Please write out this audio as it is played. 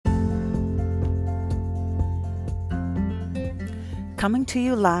Coming to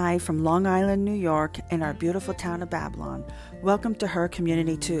you live from Long Island, New York, in our beautiful town of Babylon. Welcome to Her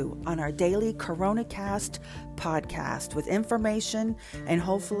Community 2 on our daily CoronaCast podcast with information and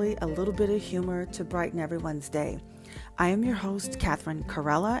hopefully a little bit of humor to brighten everyone's day. I am your host, Catherine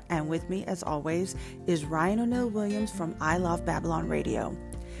Corella, and with me, as always, is Ryan O'Neill Williams from I Love Babylon Radio.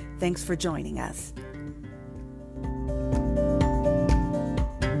 Thanks for joining us.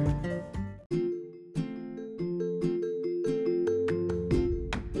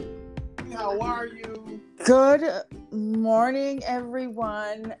 How are you? Good morning,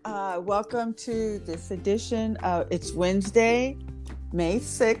 everyone. Welcome to this edition of It's Wednesday, May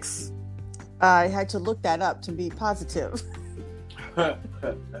 6th. I had to look that up to be positive. I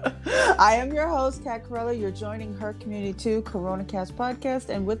am your host, Kat Corella. You're joining Her Community 2 CoronaCast podcast,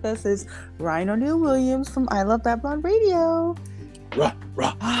 and with us is Ryan O'Neill Williams from I Love Babylon Radio. Rah,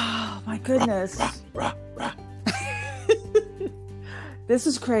 rah. Oh, my goodness. Rah, rah, rah. This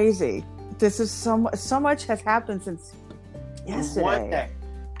is crazy. This is so much has happened since yesterday. One day.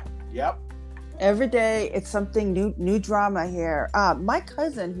 Yep. Every day it's something new drama here. My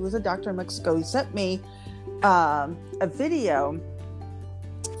cousin, who is a doctor in Mexico, he sent me a video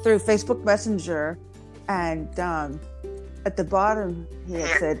through Facebook Messenger, and at the bottom he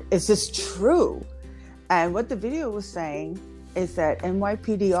had said, "Is this true?" And what the video was saying is that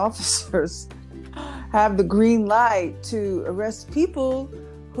NYPD officers have the green light to arrest people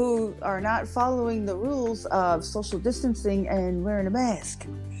who are not following the rules of social distancing and wearing a mask.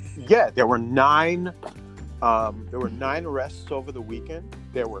 Yeah, there were nine arrests over the weekend.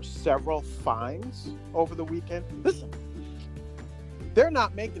 There were several fines over the weekend. Listen, they're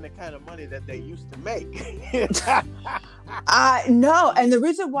not making the kind of money that they used to make. No, and the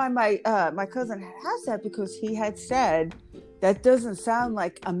reason why my cousin has that, because he had said that doesn't sound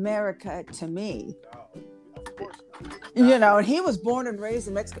like America to me. No, of course not. And he was born and raised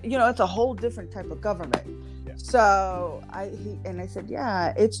in Mexico. It's a whole different type of government. Yeah. So I said,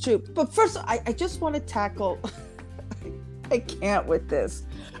 yeah, it's true. But first, I just want to tackle. I can't with this.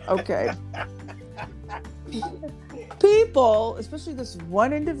 Okay. People, especially this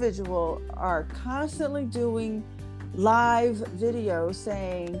one individual, are constantly doing live videos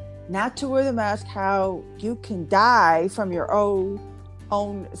saying not to wear the mask, how you can die from your own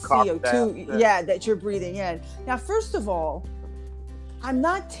CO2 that you're breathing in. Now, first of all, I'm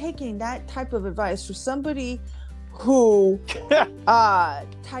not taking that type of advice for somebody who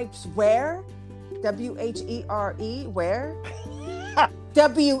types where, W-H-E-R-E, where,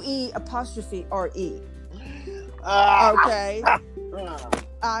 W-E''RE. Okay.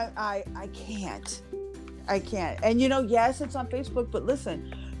 I can't. And yes, it's on Facebook, but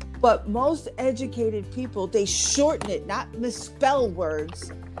listen, but most educated people, they shorten it, not misspell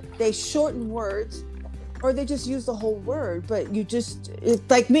words. They shorten words, or they just use the whole word. But it's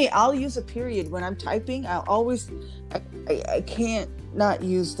like me, I'll use a period when I'm typing. I can't not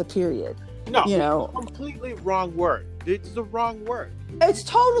use the period. No, it's a completely wrong word. It's the wrong word. It's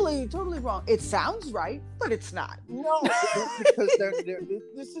totally wrong. It sounds right, but it's not. No, because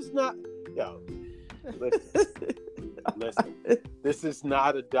this is not. Listen, this is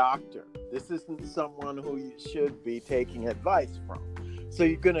not a doctor. This isn't someone who you should be taking advice from. So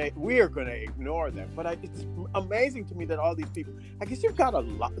we are gonna ignore them. But it's amazing to me that all these people. I guess you've got a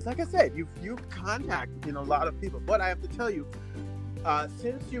lot. Like I said, you've contacted a lot of people. But I have to tell you,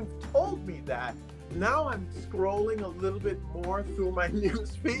 since you've told me that, now I'm scrolling a little bit more through my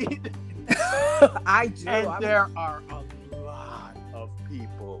news feed. I do. And there are a lot of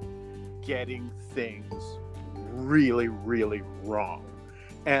people getting things really, really wrong.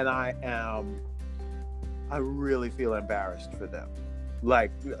 And I really feel embarrassed for them.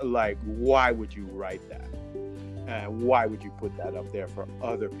 Like, why would you write that? And why would you put that up there for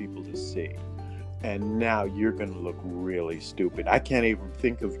other people to see? And now you're going to look really stupid. I can't even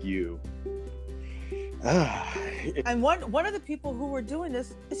think of you. And one of the people who were doing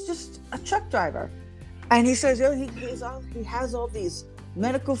this is just a truck driver. And he says, he has all these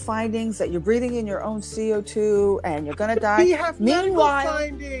medical findings that you're breathing in your own CO2 and you're going to die. We have medical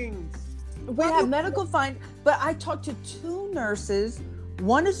findings. We have medical findings. But I talked to two nurses.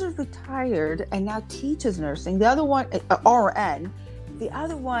 One is retired and now teaches nursing. The other one, RN. The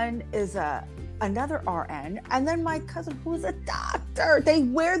other one is another RN. And then my cousin, who is a doctor. They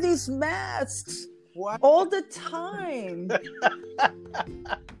wear these masks all the time.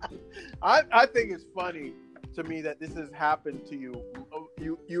 I think it's funny to me that this has happened to you.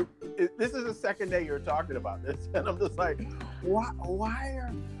 This is the second day you're talking about this, and I'm just like,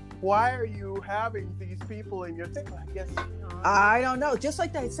 why are you having these people in your thing? I guess I don't know. Just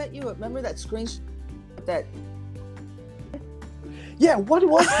like I sent you, remember that screenshot that Yeah, what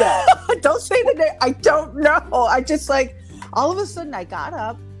was that? Don't say the name. I don't know. I just like, all of a sudden I got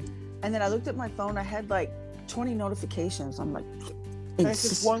up and then I looked at my phone. I had like 20 notifications. I'm like, it's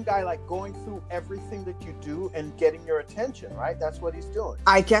just one guy like going through everything that you do and getting your attention, right? That's what he's doing.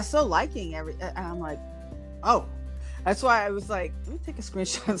 I guess so, liking every, and I'm like, oh, that's why I was like, let me take a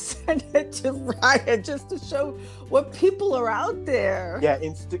screenshot and send it to Ryan just to show what people are out there. Yeah,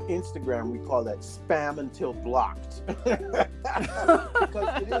 Instagram, we call that spam until blocked. Because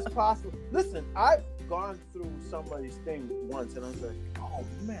it is possible. Listen, I've gone through somebody's thing once and I was like, oh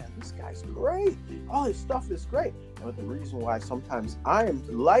man, this guy's great. All his stuff is great. But the reason why sometimes I am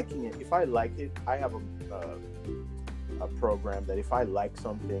liking it, if I like it, I have a program that if I like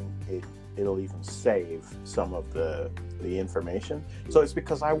something, it'll even save some of the information. So it's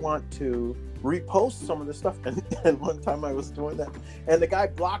because I want to repost some of the stuff. And one time I was doing that, and the guy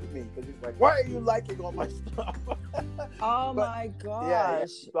blocked me because he's like, "Why are you liking all my stuff?" Oh my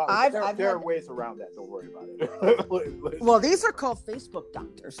gosh! Yeah, there are ways around that. Don't worry about it. Well, these are called Facebook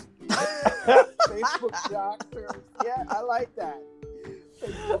doctors. Facebook doctors. Yeah, I like that.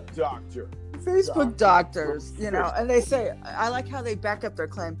 Facebook doctor. Facebook doctors, you know, and they say, I like how they back up their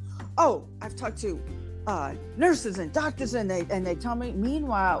claim. Oh, I've talked to nurses and doctors, and they tell me.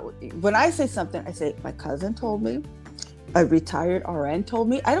 Meanwhile, when I say something, I say my cousin told me, a retired RN told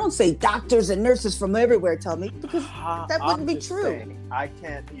me. I don't say doctors and nurses from everywhere tell me, because that wouldn't be true. Saying, I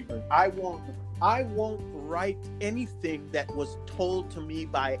can't even. I won't write anything that was told to me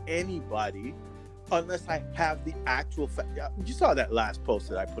by anybody unless I have the actual fact. You saw that last post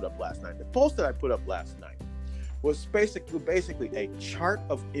that I put up last night. The post that I put up last night was basically a chart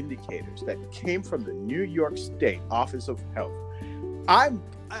of indicators that came from the New York State Office of Health. By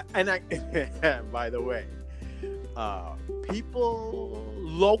the way,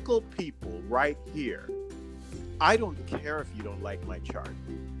 local people right here, I don't care if you don't like my chart.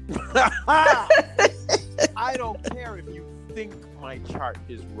 I don't care if you think my chart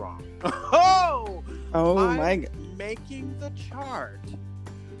is wrong. My God. Making the chart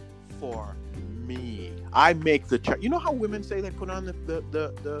for me. I make the chart. You know how women say they put on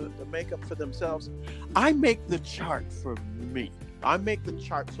the makeup for themselves? I make the chart for me. I make the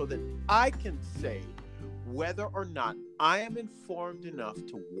chart so that I can say whether or not I am informed enough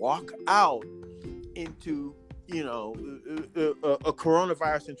to walk out into, you know, a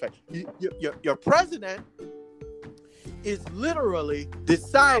coronavirus infection. Your president is literally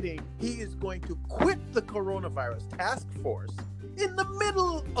deciding he is going to quit the coronavirus task force in the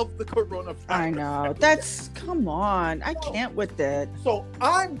middle of the coronavirus. I know. Come on. I can't with that. So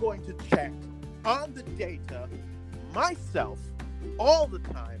I'm going to check on the data myself all the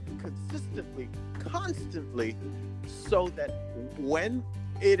time, consistently, constantly, so that when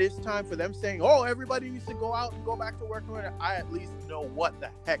it is time for them saying, oh, everybody needs to go out and go back to work, I at least know what the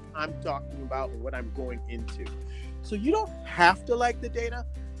heck I'm talking about and what I'm going into. So you don't have to like the data.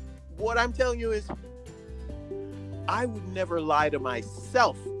 What I'm telling you is I would never lie to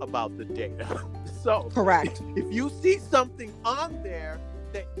myself about the data. So correct. If you see something on there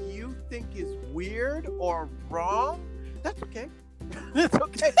that you think is weird or wrong, that's okay. That's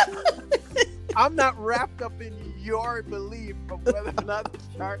okay. I'm not wrapped up in your belief of whether or not the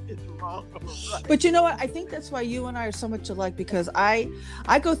chart is wrong or right. But you know what? I think that's why you and I are so much alike, because I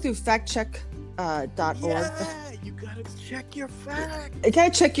go through factcheck.org. Yeah, you gotta check your facts. You gotta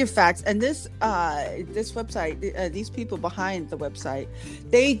check your facts. And this website, these people behind the website,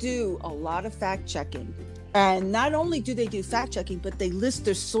 they do a lot of fact checking. And not only do they do fact checking, but they list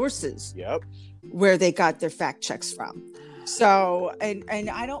their sources. Yep. Where they got their fact checks from. So, and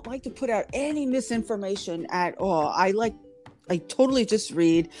I don't like to put out any misinformation at all. I totally just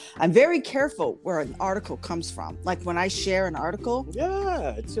read. I'm very careful where an article comes from. Like when I share an article,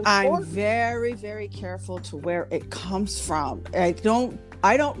 yeah, it's important. I'm very, very careful to where it comes from. I don't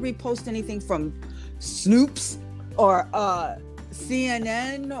repost anything from Snoops or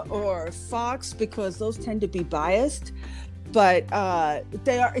CNN or Fox, because those tend to be biased. But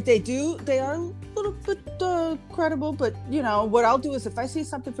they are a little bit credible. But you know what I'll do is, if I see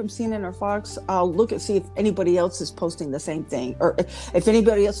something from CNN or Fox, I'll look and see if anybody else is posting the same thing, or if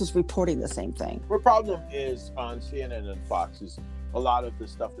anybody else is reporting the same thing. The problem is on CNN and Fox is a lot of the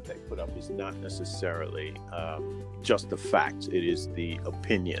stuff that they put up is not necessarily just the facts. It is the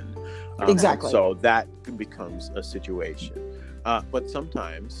opinion. Exactly. So that becomes a situation. But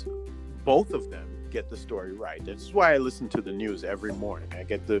sometimes both of them get the story right. That's why I listen to the news every morning. I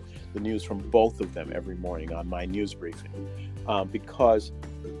get the news from both of them every morning on my news briefing, because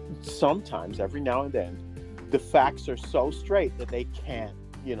sometimes, every now and then, the facts are so straight that they can't,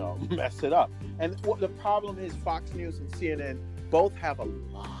 mess it up. And the problem is Fox News and CNN both have a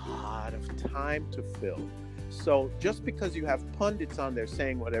lot of time to fill. So just because you have pundits on there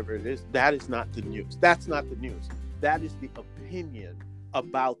saying whatever it is, that is not the news. That's not the news. That is the opinion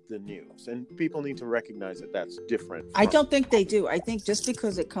about the news, and people need to recognize that that's different. I don't think they do. I think just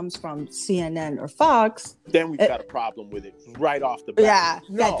because it comes from CNN or Fox, then we've got a problem with it right off the bat. Yeah,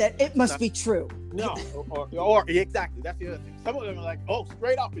 no, that it must be true. No, or exactly. That's the other thing. Some of them are like, "Oh,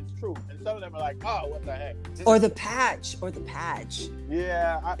 straight up, it's true," and some of them are like, "Oh, what the heck?" Or the patch.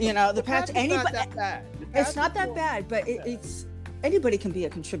 Yeah, the patch. Anybody, not that bad. It's not that bad, but it's anybody can be a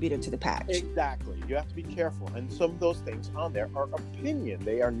contributor to the patch. Exactly. You have to be careful. And some of those things on there are opinion.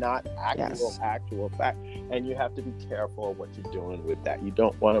 They are not actual fact. And you have to be careful of what you're doing with that. You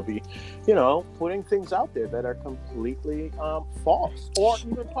don't want to be, putting things out there that are completely false or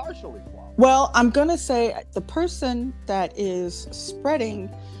even partially false. Well, I'm going to say the person that is spreading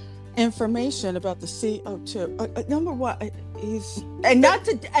information about the CO2, number one, not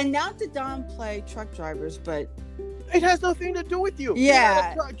to downplay truck drivers, but it has nothing to do with you.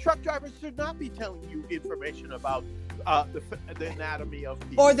 Yeah. Truck drivers should not be telling you information about the anatomy of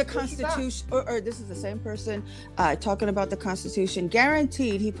people. Or the Constitution. Or this is the same person talking about the Constitution.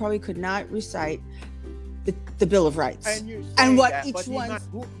 Guaranteed he probably could not recite the Bill of Rights. And what that, each one.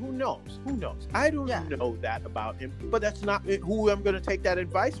 Who knows? I don't know that about him. But that's not who I'm going to take that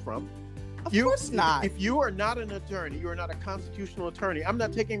advice from. Of course not. If you are not an attorney, you are not a constitutional attorney, I'm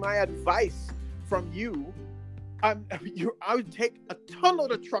not taking my advice from you. I would take a ton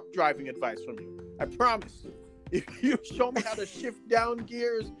of truck driving advice from you. I promise. If you show me how to shift down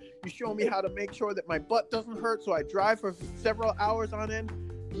gears, you show me how to make sure that my butt doesn't hurt so I drive for several hours on end,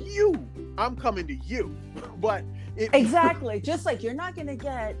 I'm coming to you. But exactly. Just like you're not going to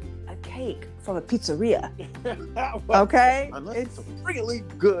get a cake from a pizzeria. Okay? Unless it's a really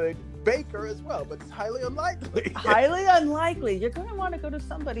good baker as well, but it's highly unlikely. You're going to want to go to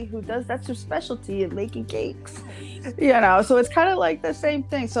somebody who that's their specialty in making cakes, so it's kind of like the same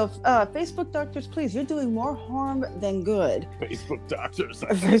thing. So Facebook doctors, please, you're doing more harm than good.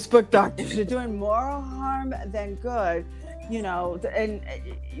 Facebook doctors, you're doing more harm than good, and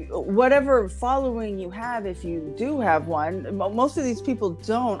whatever following you have, if you do have one, most of these people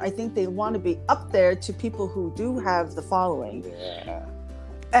don't. I think they want to be up there to people who do have the following. Yeah.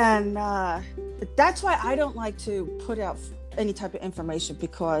 And that's why I don't like to put out any type of information,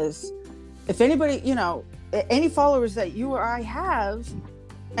 because if anybody, any followers that you or I have,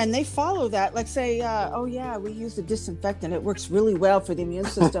 and they follow that, like say, we use the disinfectant, it works really well for the immune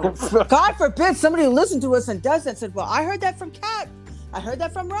system. God forbid somebody who listened to us and does that said, well, I heard that from Kat. I heard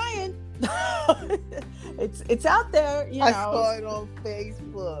that from Ryan. It's out there, I saw it on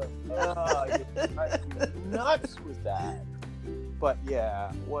Facebook. You're nuts with that. But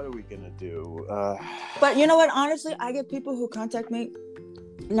yeah, what are we gonna do? But you know what? Honestly, I get people who contact me.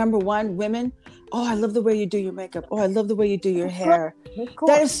 Number one, women. Oh, I love the way you do your makeup. Oh, I love the way you do your hair.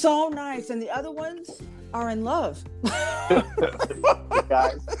 That is so nice. And the other ones are in love.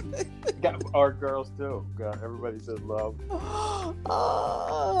 Guys, our girls too. Everybody's in love.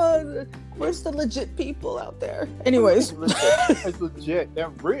 Where's the legit people out there? Anyways, it's legit. They're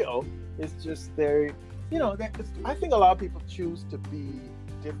real. It's just I think a lot of people choose to be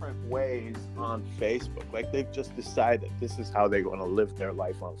different ways on Facebook. Like they've just decided this is how they're going to live their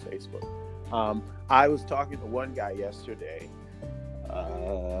life on Facebook. I was talking to one guy yesterday,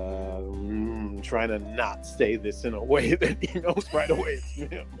 trying to not say this in a way that he knows right away it's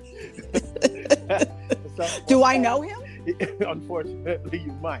him. Do I know him? Unfortunately,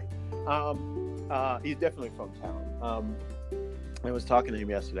 you might. He's definitely from town. I was talking to him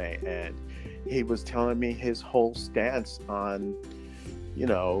yesterday, and he was telling me his whole stance on,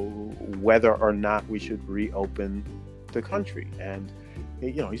 whether or not we should reopen the country. And,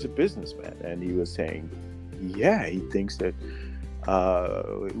 he's a businessman. And he was saying, he thinks that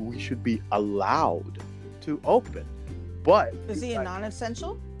we should be allowed to open. But is he a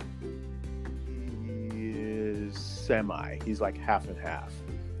non-essential? He is semi. He's like half and half.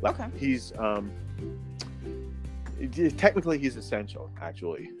 Like, okay. He's technically he's essential,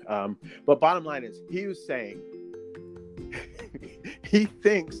 actually. But bottom line is, he was saying he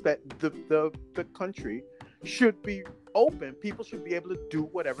thinks that the country should be open. People should be able to do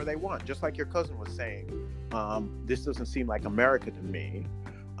whatever they want. Just like your cousin was saying, this doesn't seem like America to me.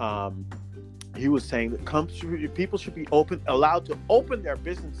 He was saying that people should be allowed to open their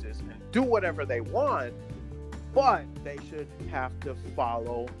businesses and do whatever they want, but they should have to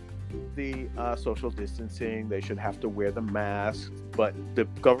follow the social distancing. They should have to wear the mask, but the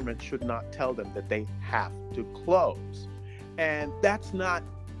government should not tell them that they have to close. And that's not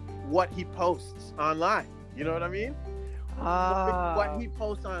what he posts online. You know what I mean? What he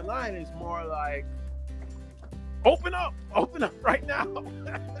posts online is more like, open up right now.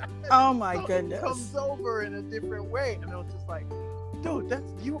 Oh my So goodness. it comes over in a different way, and I was just like, dude,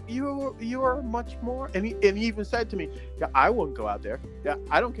 that's you are much more. And he even said to me, yeah, I wouldn't go out there. Yeah,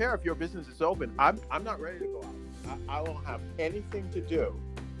 I don't care if your business is open. I'm not ready to go out. I won't have anything to do.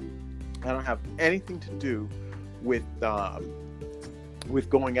 I don't have anything to do with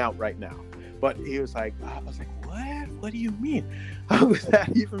going out right now. But he was like, I was like, what do you mean? How would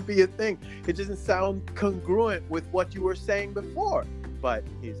that even be a thing? It doesn't sound congruent with what you were saying before. But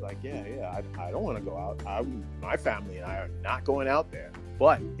he's like, yeah, I don't want to go out. My family and I are not going out there.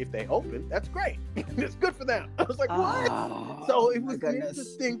 But if they open, that's great. It's good for them. I was like, what? So it was an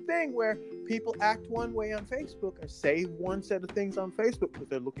interesting thing where people act one way on Facebook or say one set of things on Facebook because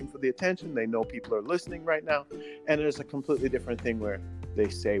they're looking for the attention. They know people are listening right now. And there's a completely different thing where they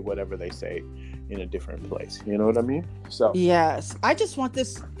say whatever they say in a different place. You know what I mean? So yes, I just want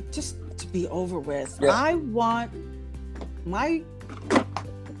this just to be over with. Yeah. I want I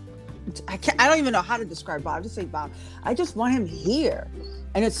don't even know how to describe Bob. Just say Bob. I just want him here.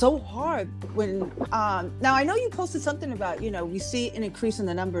 And it's so hard when now I know you posted something about, we see an increase in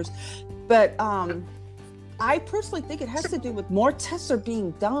the numbers, but I personally think it has to do with more tests are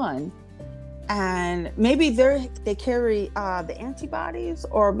being done. And maybe they carry the antibodies,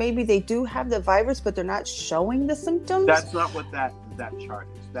 or maybe they do have the virus, but they're not showing the symptoms. that's not what that chart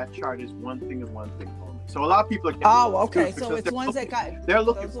is. That chart is one thing and one thing only. So a lot of people are getting okay. So it's ones that got. They're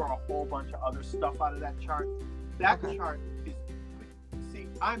looking for a whole bunch of other stuff out of that chart. That chart is. See,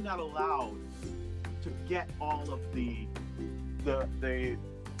 I'm not allowed to get all of the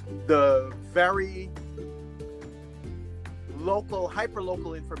very local,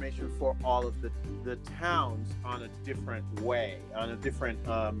 hyper-local information for all of the towns on a different way, on a different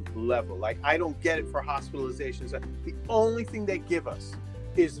level. Like, I don't get it for hospitalizations. The only thing they give us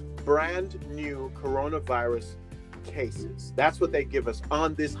is brand new coronavirus cases. That's what they give us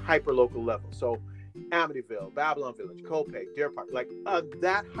on this hyper-local level. So Amityville, Babylon Village, Copiague, Deer Park, like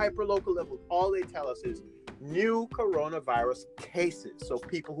that hyper-local level, all they tell us is new coronavirus cases. So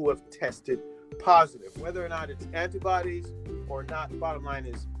people who have tested positive, whether or not it's antibodies or not, bottom line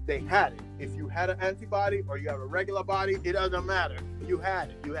is they had it. If you had an antibody or you have a regular body, it doesn't matter. You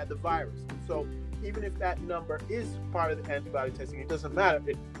had it. You had the virus. So even if that number is part of the antibody testing, it doesn't matter.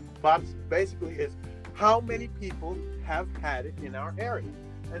 Bob's basically is how many people have had it in our area.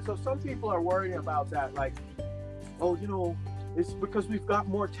 And so some people are worrying about that, like, oh, it's because we've got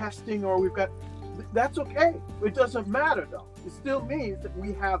more testing or we've got. That's okay. It doesn't matter, though. It still means that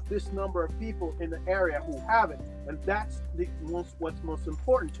we have this number of people in the area who have it, and that's what's most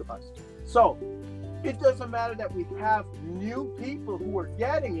important to us. So it doesn't matter that we have new people who are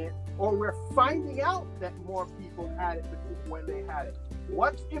getting it, or we're finding out that more people had it when they had it.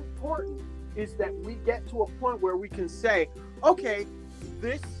 What's important is that we get to a point where we can say, okay,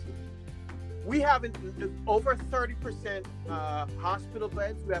 we have over 30% hospital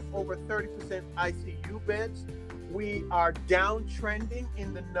beds. We have over 30% ICU beds. We are downtrending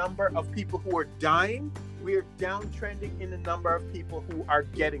in the number of people who are dying. We are downtrending in the number of people who are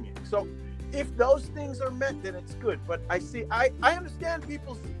getting it. So if those things are met, then it's good. But I understand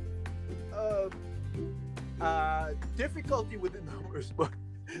people's difficulty with the numbers, but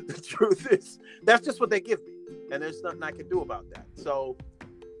the truth is that's just what they give me. And there's nothing I can do about that. So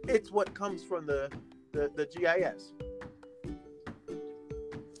it's what comes from the GIS.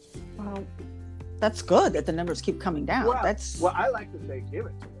 Well, that's good that the numbers keep coming down. Well, I like that they give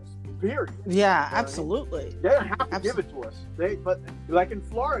it to us. Period. Yeah, absolutely. I mean? They don't have to give it to us. But like in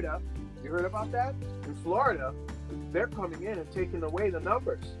Florida, you heard about that? In Florida, they're coming in and taking away the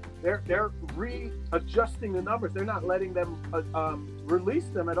numbers. They're readjusting the numbers. They're not letting them release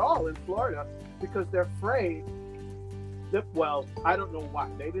them at all in Florida because they're afraid. Well, I don't know why.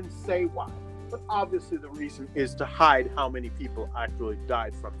 They didn't say why. But obviously the reason is to hide how many people actually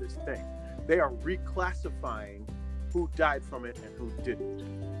died from this thing. They are reclassifying who died from it and who didn't.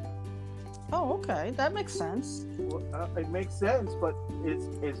 Oh, okay. That makes sense. Well, it makes sense, but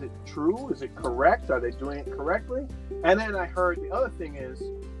is it true? Is it correct? Are they doing it correctly? And then I heard the other thing is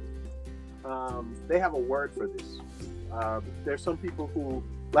they have a word for this. There's some people who,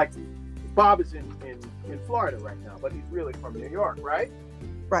 like, Bob is in Florida right now, but he's really from New York, right?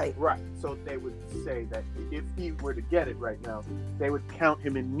 Right. So they would say that if he were to get it right now, they would count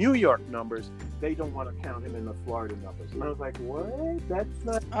him in New York numbers. They don't want to count him in the Florida numbers. And I was like, what? That's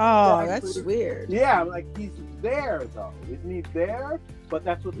not. Oh, that's weird. Yeah, like he's there though. Isn't he there? But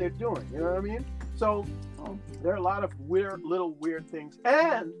that's what they're doing. You know what I mean? So there are a lot of little weird things.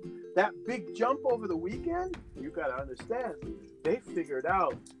 And that big jump over the weekend, you got to understand, they figured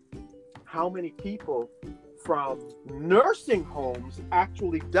out how many people from nursing homes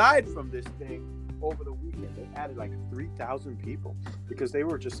actually died from this thing over the weekend. They added like 3,000 people because they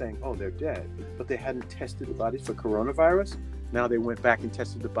were just saying, oh, they're dead, but they hadn't tested the bodies for coronavirus. Now they went back and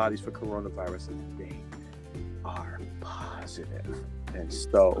tested the bodies for coronavirus, and they are positive. And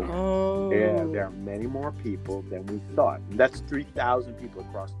so, yeah, there are many more people than we thought. And that's 3,000 people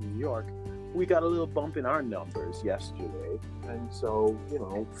across New York. We got a little bump in our numbers yesterday, and so, you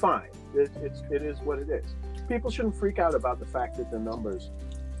know, fine. It is what it is. People shouldn't freak out about the fact that the numbers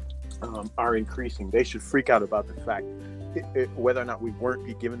are increasing. They should freak out about the fact whether or not we weren't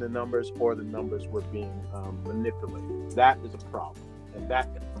be given the numbers or the numbers were being manipulated. That is a problem, and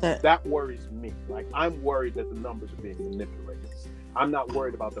that worries me. Like, I'm worried that the numbers are being manipulated. I'm not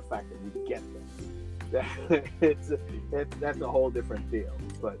worried about the fact that we get them. That's a whole different deal.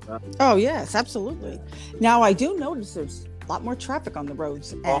 But oh yes, absolutely. Yeah. Now I do notice there's a lot more traffic on the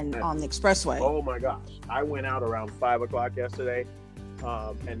roads and on the expressway. Oh my gosh! I went out around 5 o'clock yesterday,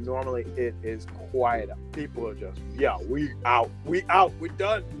 and normally it is quiet. People are just, we out, we're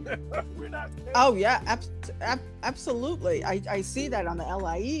done. We're not there. Oh yeah, absolutely. I see that on the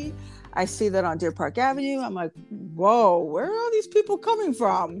LIE. I see that on Deer Park Avenue. I'm like, whoa, where are all these people coming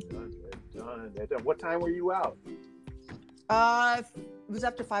from? Done. What time were you out? It was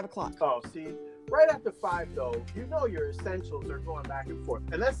after 5 o'clock. Oh, see, right after 5 though, you know your essentials are going back and forth.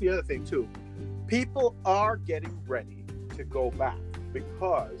 And that's the other thing too. People are getting ready to go back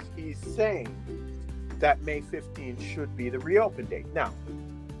because he's saying that May 15th should be the reopen date. Now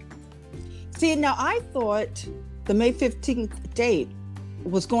I thought the May 15th date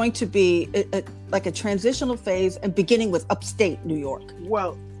was going to be like a transitional phase and beginning with upstate New York.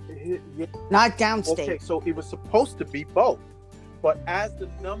 Well, not downstate. Okay, so it was supposed to be both. But as the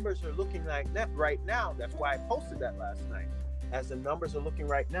numbers are looking like that right now, that's why I posted that last night. As the numbers are looking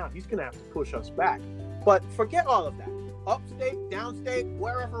right now, he's going to have to push us back. But forget all of that. Upstate, downstate,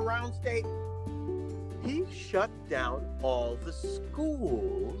 wherever around state, he shut down all the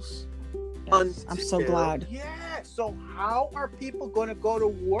schools. Yes, I'm so glad. Yeah. So how are people going to go to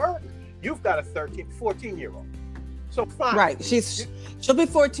work? You've got a 14-year-old. So fine. Right. She'll be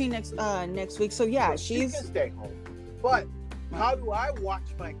 14 next week. So yeah, she can stay home. But how do I watch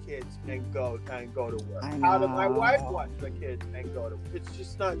my kids and go to work? How does my wife watch the kids and go to work? It's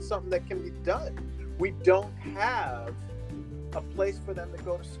just not something that can be done. We don't have a place for them to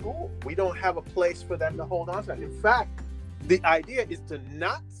go to school. We don't have a place for them to hold on to. In fact, the idea is to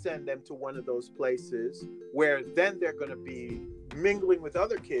not send them to one of those places where then they're going to be mingling with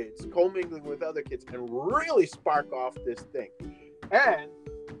other kids, co-mingling with other kids, and really spark off this thing. And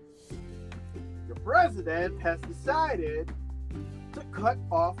the president has decided to cut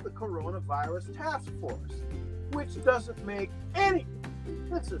off the coronavirus task force, which doesn't make any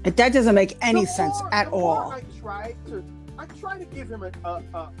that doesn't make any sense at all. I try to give him a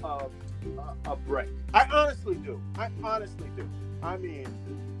break. I honestly do. I mean,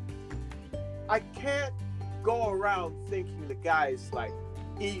 I can't go around thinking the guy's like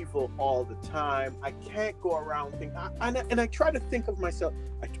evil all the time. I can't go around thinking, and I try to think of myself.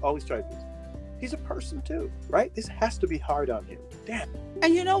 I always try to think, he's a person too, right? This has to be hard on him. Damn.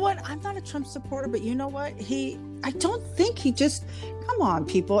 And you know what? I'm not a Trump supporter, but you know what? I don't think come on,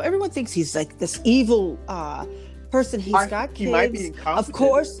 people. Everyone thinks he's like this evil person. He's got kids. He might be incompetent, of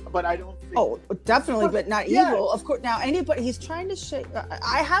course, but I don't think. Oh, definitely, but not evil. Of course. Now, anybody, he's trying to shape.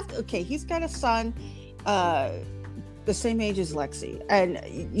 He's got a son, the same age as Lexi, and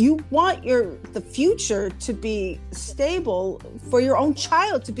you want the future to be stable for your own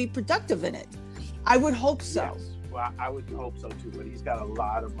child to be productive in it. I would hope so. Yes. Well, I would hope so too, but he's got a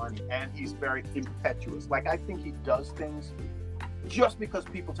lot of money and he's very impetuous. Like, I think he does things just because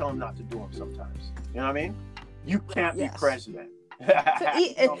people tell him not to do them sometimes. You know what I mean? You can't be president.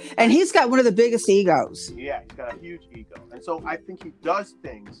 And he's got one of the biggest egos. Yeah, he's got a huge ego. And so I think he does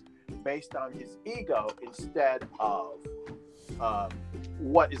things based on his ego instead of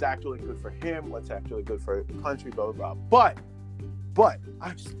what is actually good for him, what's actually good for the country, blah, blah, blah. But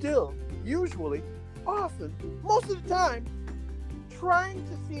I'm still usually, often, most of the time, trying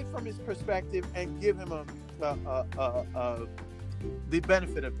to see it from his perspective and give him the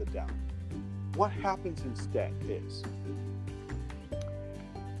benefit of the doubt. What happens instead is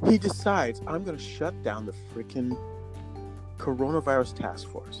he decides, I'm going to shut down the freaking coronavirus task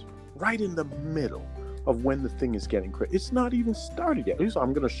force right in the middle of when the thing is getting crazy. It's not even started yet. He's,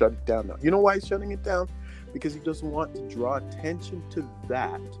 I'm going to shut it down now. You know why he's shutting it down? Because he doesn't want to draw attention to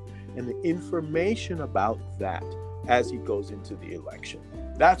that and the information about that as he goes into the election.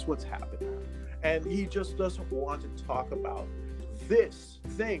 That's what's happening. And he just doesn't want to talk about this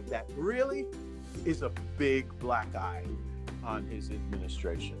thing that really is a big black eye on his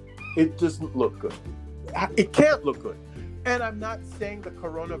administration. It doesn't look good. It can't look good. And I'm not saying the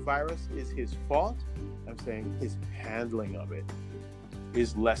coronavirus is his fault. I'm saying his handling of it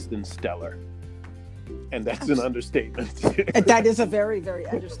is less than stellar. And that's an understatement. That is a very, very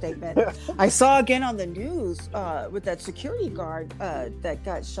understatement. I saw again on the news with that security guard that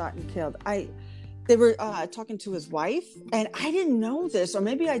got shot and killed. They were talking to his wife, and I didn't know this, or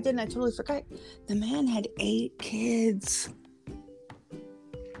maybe I didn't. I totally forgot. The man had 8 kids.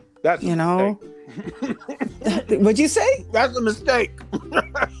 That's you know. What'd you say? That's a mistake.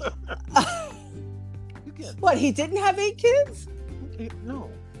 What? He didn't have 8 kids? No,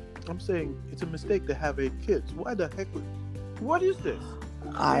 I'm saying it's a mistake to have 8 kids. Why the heck? What is this?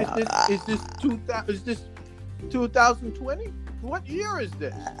 Is this 2020? What year is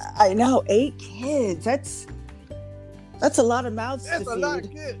this? I know, 8 kids. That's a lot of mouths to feed. That's a lot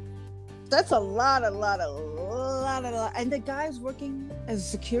of kids. That's a lot. And the guy's working as a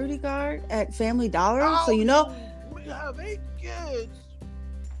security guard at Family Dollar, so you know. We have 8 kids.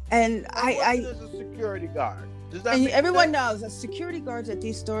 And I as a security guard. Does that and everyone knows that security guards at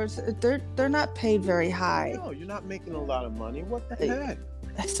these stores, they're not paid very high. No, you're not making a lot of money. What the heck?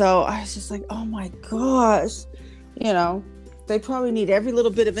 So I was just like, oh my gosh, you know, they probably need every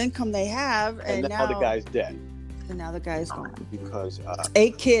little bit of income they have. And now the guy's dead. And now the guy's gone. Because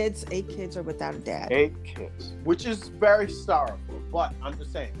 8 kids are without a dad. 8 kids, which is very sorrowful. But I'm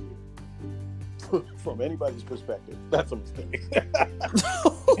just saying, from anybody's perspective, that's a mistake.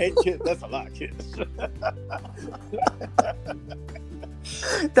 8 kids, that's a lot of kids.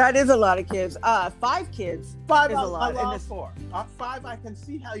 That is a lot of kids. 5 kids. 5 is a lot. And 4. 5, I can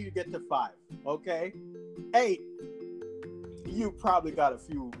see how you get to 5. Okay, 8. You probably got a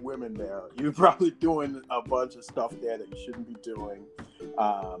few women there. You're probably doing a bunch of stuff there that you shouldn't be doing.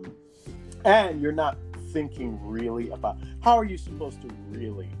 And you're not thinking really about how are you supposed to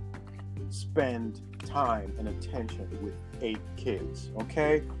really spend time and attention with 8 kids.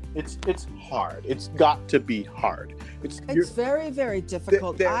 Okay, it's hard. It's got to be hard. It's very, very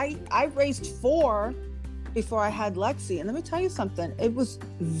difficult. I raised 4 before I had Lexi, and let me tell you something. It was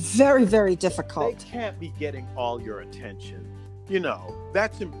very, very difficult. They can't be getting all your attention. You know,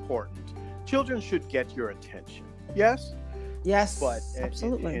 that's important. Children should get your attention. Yes? Yes, but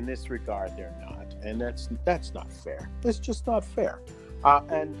absolutely. In this regard, they're not. And that's not fair. It's just not fair.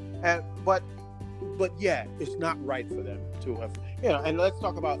 But yeah, it's not right for them to have, you know, and let's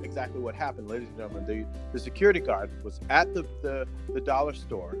talk about exactly what happened, ladies and gentlemen. The security guard was at the dollar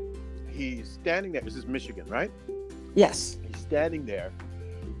store. He's standing there. This is Michigan, right? Yes. He's standing there.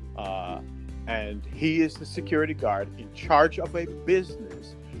 And he is the security guard in charge of a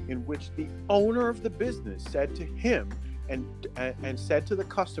business in which the owner of the business said to him and said to the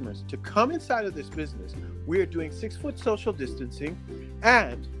customers to come inside of this business. We are doing 6-foot social distancing,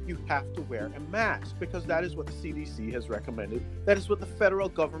 and you have to wear a mask because that is what the CDC has recommended. That is what the federal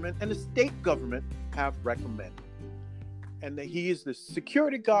government and the state government have recommended. And he is the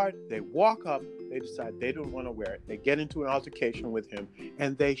security guard. They walk up. They decide they don't want to wear it. They get into an altercation with him,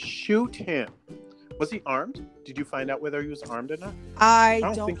 and they shoot him. Was he armed? Did you find out whether he was armed or not? I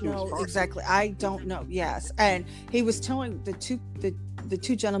don't know exactly. I don't know. Yes, and he was telling the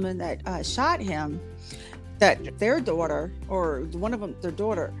two gentlemen that shot him that their daughter, or one of them, their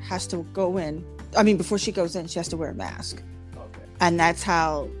daughter, has to go in. I mean, before she goes in, she has to wear a mask. Okay. And that's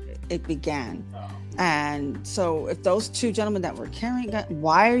how it began. Oh. And so if those 2 gentlemen that were carrying a gun,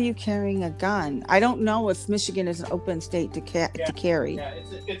 why are you carrying a gun? I don't know if Michigan is an open state to carry. Yeah,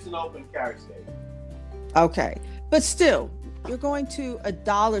 it's an open carry state. Okay. But still, you're going to a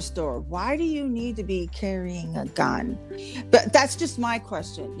dollar store. Why do you need to be carrying a gun? But that's just my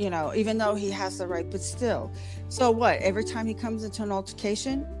question, you know, even though he has the right, but still. So what? Every time he comes into an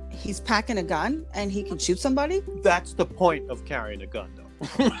altercation, he's packing a gun and he can shoot somebody? That's the point of carrying a gun, though.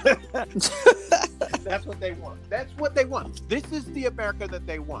 That's what they want. That's what they want. This is the America that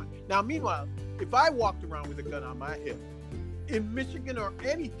they want. Now, meanwhile, if I walked around with a gun on my hip in Michigan or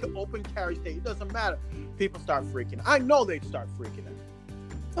any open carry state, it doesn't matter. People start freaking. I know they'd start freaking out.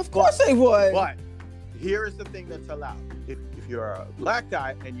 Of course they would. But here is the thing that's allowed. If you're a black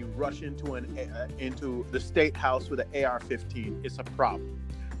guy and you rush into into the state house with an AR-15, it's a problem.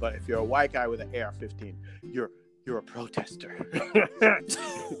 But if you're a white guy with an AR-15, you're a protester.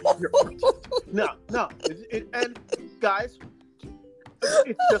 No. And guys,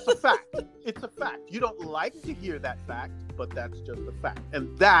 It's just a fact. It's a fact. You don't like to hear that fact, but that's just a fact.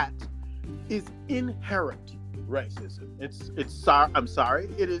 And that is inherent racism. It's sorry. I'm sorry.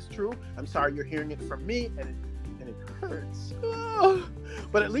 It is true. I'm sorry you're hearing it from me, and it hurts. Oh.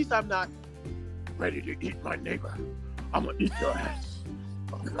 But at least I'm not ready to eat my neighbor. I'm gonna eat your ass.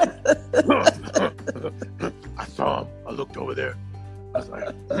 I saw him. I looked over there. I was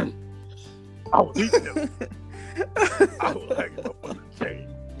like, I will eat him. I will hang him up on the chain.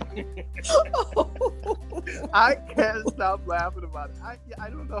 I can't stop laughing about it. I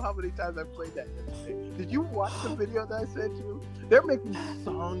don't know how many times I played that yesterday. Did you watch the video that I sent you? They're making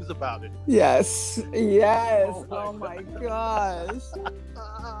songs about it. Yes. Oh my gosh.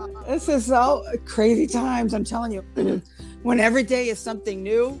 This is so crazy times, I'm telling you. When every day is something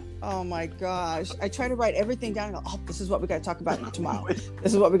new, oh my gosh. I try to write everything down and go, this is what we got to talk about tomorrow.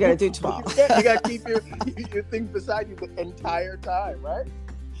 This is what we got to do tomorrow. You got to keep your things beside you the entire time, right?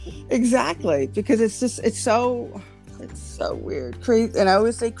 Exactly, because it's so weird. Crazy, and I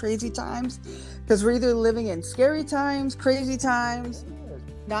always say crazy times because we're either living in scary times, crazy times,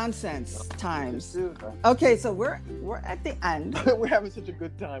 nonsense times. Okay, so we're at the end. We're having such a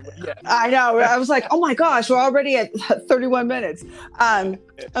good time. Yeah, I know. I was like, oh my gosh, we're already at 31 minutes.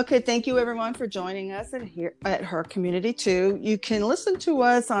 Okay, thank you everyone for joining us at Her Community 2. You can listen to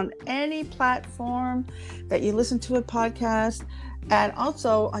us on any platform that you listen to a podcast. And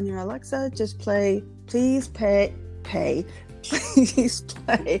also on your Alexa, just please play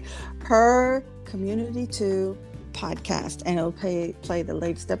Her Community 2 podcast, and it'll play the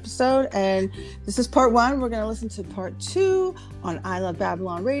latest episode. And this is part 1. We're going to listen to part 2 on I Love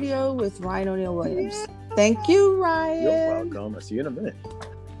Babylon Radio with Ryan O'Neal Williams. Yeah. Thank you, Ryan. You're welcome. I'll see you in a minute.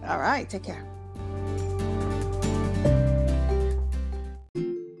 All right. Take care.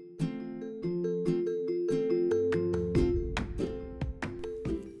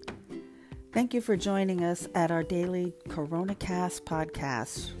 Thank you for joining us at our daily CoronaCast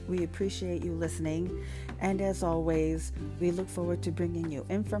podcast. We appreciate you listening. And as always, we look forward to bringing you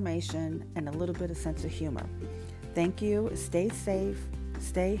information and a little bit of sense of humor. Thank you. Stay safe,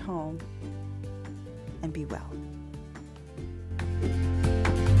 stay home, and be well.